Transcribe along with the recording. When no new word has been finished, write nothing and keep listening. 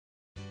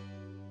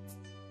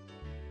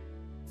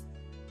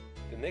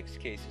The next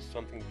case is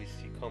something we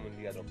see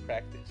commonly at our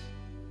practice.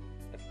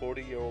 A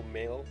 40-year-old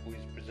male who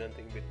is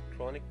presenting with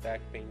chronic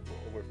back pain for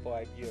over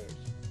 5 years.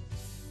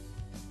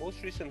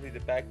 Most recently,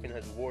 the back pain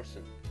has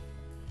worsened.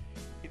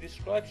 He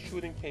describes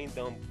shooting pain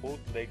down both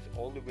legs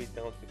all the way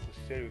down to the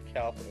posterior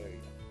calf area.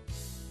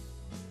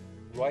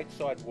 Right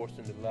side worse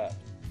than the left.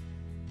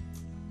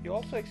 He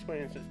also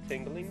experiences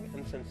tingling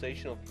and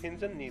sensation of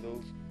pins and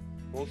needles,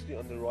 mostly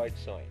on the right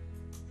side.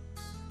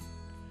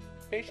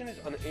 The patient is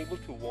unable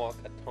to walk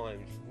at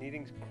times,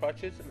 needing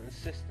crutches and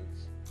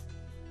assistance.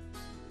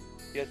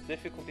 He has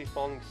difficulty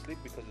falling asleep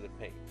because of the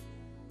pain.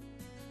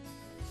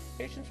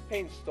 Patient's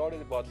pain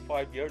started about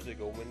 5 years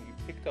ago when he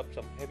picked up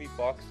some heavy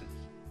boxes.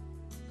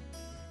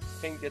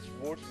 Pain gets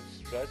worse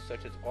with stress,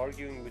 such as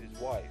arguing with his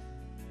wife.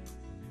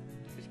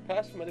 His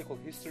past medical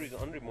history is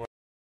unremarkable.